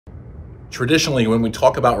Traditionally, when we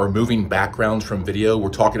talk about removing backgrounds from video, we're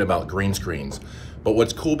talking about green screens. But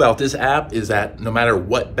what's cool about this app is that no matter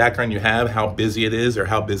what background you have, how busy it is or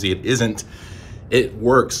how busy it isn't, it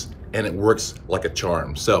works, and it works like a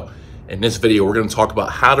charm. So in this video, we're going to talk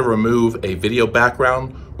about how to remove a video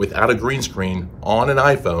background without a green screen on an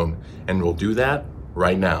iPhone, and we'll do that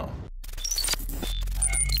right now.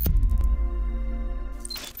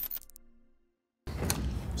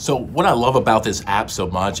 So what I love about this app so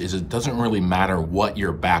much is it doesn't really matter what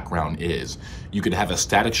your background is. You could have a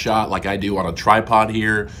static shot like I do on a tripod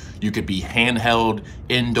here. You could be handheld,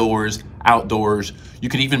 indoors, outdoors. You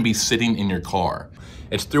could even be sitting in your car.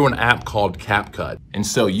 It's through an app called CapCut. And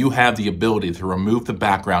so you have the ability to remove the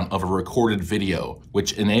background of a recorded video,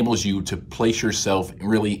 which enables you to place yourself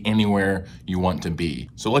really anywhere you want to be.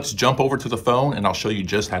 So let's jump over to the phone and I'll show you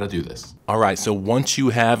just how to do this. All right, so once you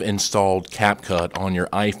have installed CapCut on your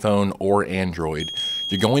iPhone or Android,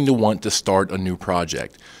 you're going to want to start a new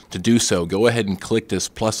project. To do so, go ahead and click this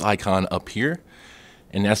plus icon up here,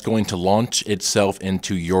 and that's going to launch itself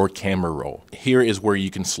into your camera roll. Here is where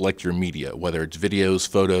you can select your media, whether it's videos,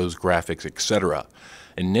 photos, graphics, etc.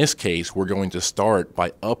 In this case, we're going to start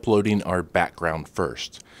by uploading our background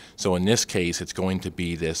first. So in this case, it's going to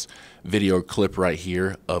be this video clip right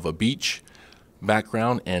here of a beach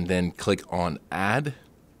background, and then click on Add,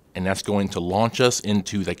 and that's going to launch us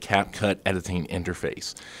into the CapCut editing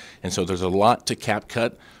interface. And so there's a lot to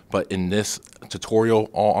CapCut, but in this tutorial,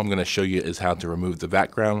 all I'm going to show you is how to remove the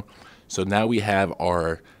background. So now we have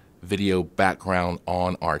our video background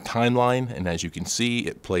on our timeline, and as you can see,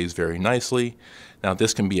 it plays very nicely. Now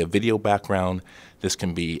this can be a video background, this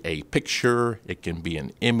can be a picture, it can be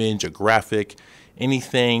an image, a graphic,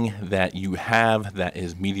 anything that you have that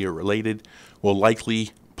is media related will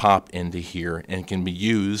likely pop into here and can be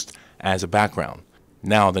used as a background.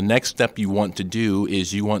 Now the next step you want to do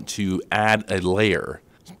is you want to add a layer.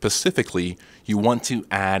 Specifically, you want to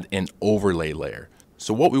add an overlay layer.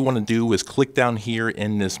 So what we want to do is click down here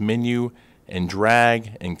in this menu and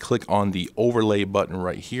drag and click on the overlay button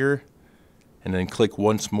right here, and then click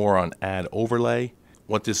once more on add overlay.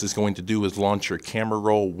 What this is going to do is launch your camera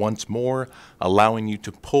roll once more, allowing you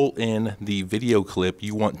to pull in the video clip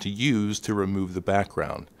you want to use to remove the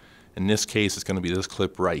background. In this case, it's going to be this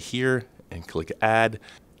clip right here, and click add.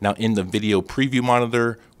 Now in the video preview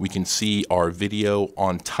monitor, we can see our video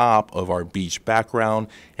on top of our beach background,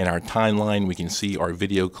 and our timeline, we can see our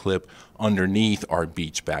video clip underneath our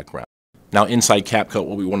beach background. Now inside CapCut,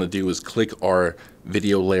 what we want to do is click our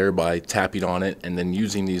video layer by tapping on it and then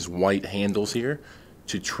using these white handles here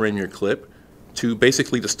to trim your clip to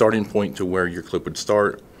basically the starting point to where your clip would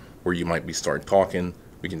start, where you might be start talking.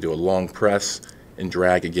 We can do a long press and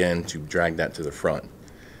drag again to drag that to the front.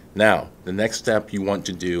 Now, the next step you want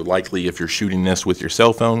to do, likely if you're shooting this with your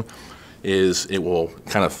cell phone, is it will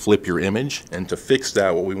kind of flip your image. And to fix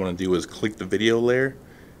that, what we want to do is click the video layer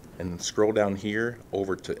and scroll down here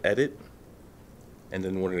over to edit. And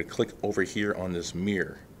then we're going to click over here on this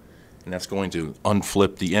mirror. And that's going to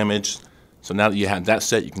unflip the image. So now that you have that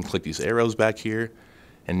set, you can click these arrows back here.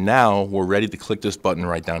 And now we're ready to click this button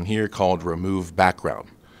right down here called Remove Background.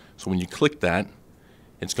 So when you click that,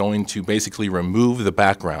 it's going to basically remove the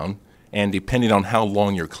background, and depending on how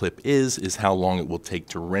long your clip is how long it will take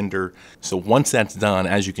to render. So once that's done,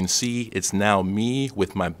 as you can see, it's now me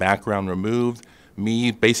with my background removed,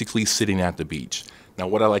 me basically sitting at the beach. Now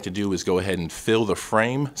what I like to do is go ahead and fill the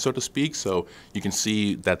frame, so to speak, so you can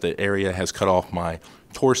see that the area has cut off my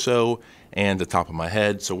torso and the top of my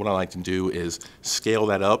head. So what I like to do is scale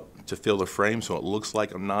that up to fill the frame so it looks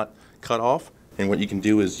like I'm not cut off. And what you can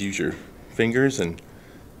do is use your fingers and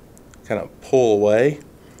kind of pull away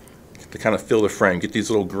to kind of fill the frame. Get these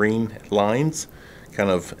little green lines kind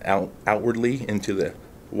of outwardly into the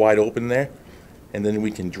wide open there, and then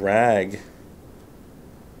we can drag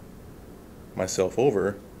myself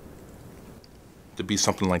over to be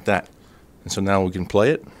something like that. And so now we can play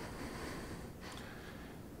it,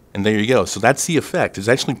 and there you go. So that's the effect. It's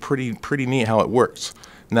actually pretty neat how it works.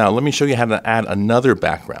 Now let me show you how to add another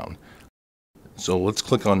background. So let's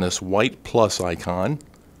click on this white plus icon.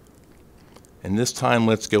 And this time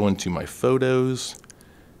let's go into my photos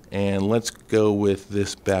and let's go with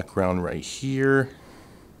this background right here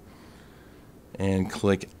and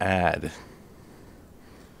click add.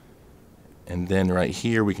 And then right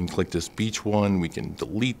here we can click this beach one, we can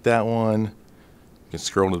delete that one, we can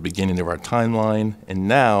scroll to the beginning of our timeline, and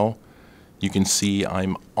now you can see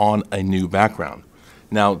I'm on a new background.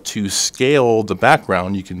 Now to scale the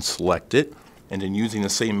background, you can select it, and then using the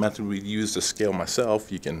same method we used to scale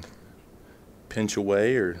myself, you can pinch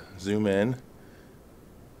away or zoom in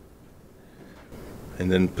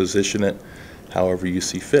and then position it however you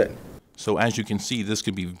see fit. So as you can see, this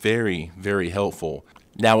could be very, very helpful.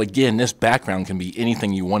 Now again, this background can be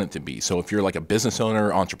anything you want it to be. So if you're like a business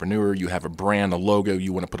owner, entrepreneur, you have a brand, a logo,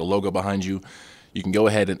 you want to put a logo behind you, you can go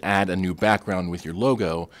ahead and add a new background with your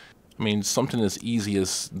logo. I mean, something as easy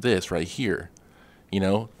as this right here. You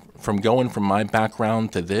know, from going from my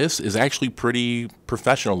background to this is actually pretty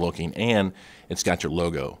professional looking, and it's got your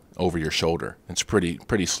logo over your shoulder. It's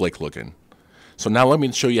pretty slick looking. So now let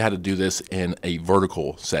me show you how to do this in a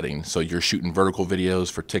vertical setting. So you're shooting vertical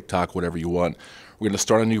videos for TikTok, whatever you want. We're going to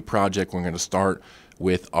start a new project. We're going to start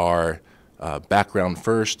with our background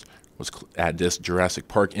first. Let's add this Jurassic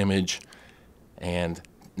Park image. And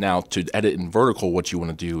now to edit in vertical, what you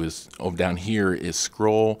want to do is over down here is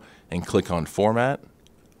scroll and click on Format.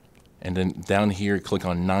 And then down here, click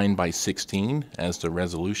on 9:16 as the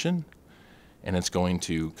resolution. And it's going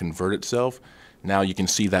to convert itself. Now you can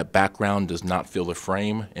see that background does not fill the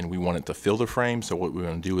frame, and we want it to fill the frame. So what we're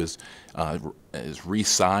going to do is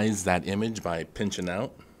resize that image by pinching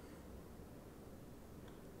out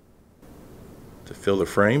to fill the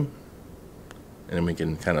frame. And then we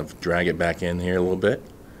can kind of drag it back in here a little bit.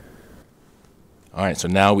 All right, so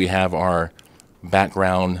now we have our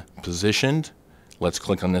background positioned. Let's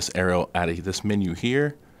click on this arrow out of this menu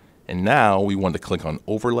here. And now we want to click on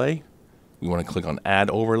Overlay. We want to click on Add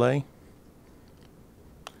Overlay.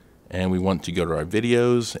 And we want to go to our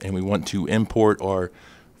videos, and we want to import our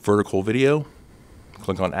vertical video.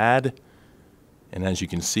 Click on Add. And as you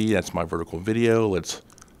can see, that's my vertical video. Let's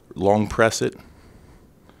long press it.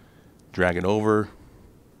 Drag it over,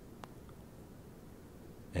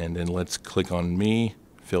 and then let's click on me,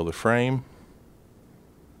 fill the frame.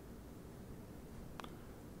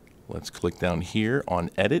 Let's click down here on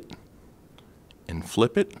Edit and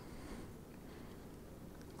flip it.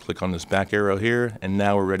 Click on this back arrow here, and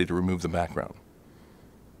now we're ready to remove the background.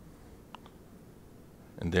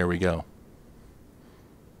 And there we go.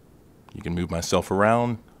 You can move myself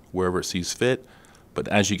around wherever it sees fit, but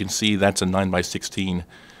as you can see, that's a 9:16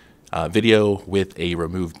 video with a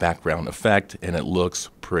removed background effect, and it looks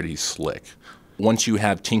pretty slick. Once you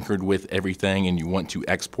have tinkered with everything and you want to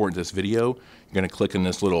export this video, you're going to click on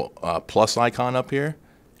this little plus icon up here,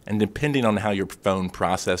 and depending on how your phone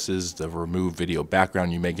processes the remove video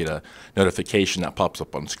background, you may get a notification that pops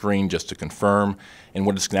up on screen just to confirm. And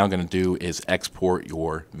what it's now going to do is export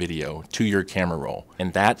your video to your camera roll.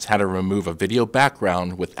 And that's how to remove a video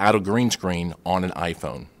background without a green screen on an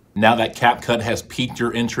iPhone. Now that CapCut has piqued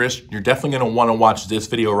your interest, you're definitely going to want to watch this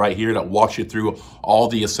video right here that walks you through all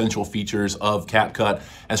the essential features of CapCut,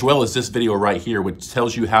 as well as this video right here, which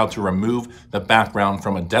tells you how to remove the background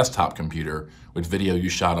from a desktop computer with video you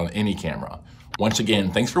shot on any camera. Once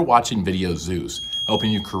again, thanks for watching VideoZeus,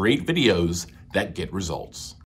 helping you create videos that get results.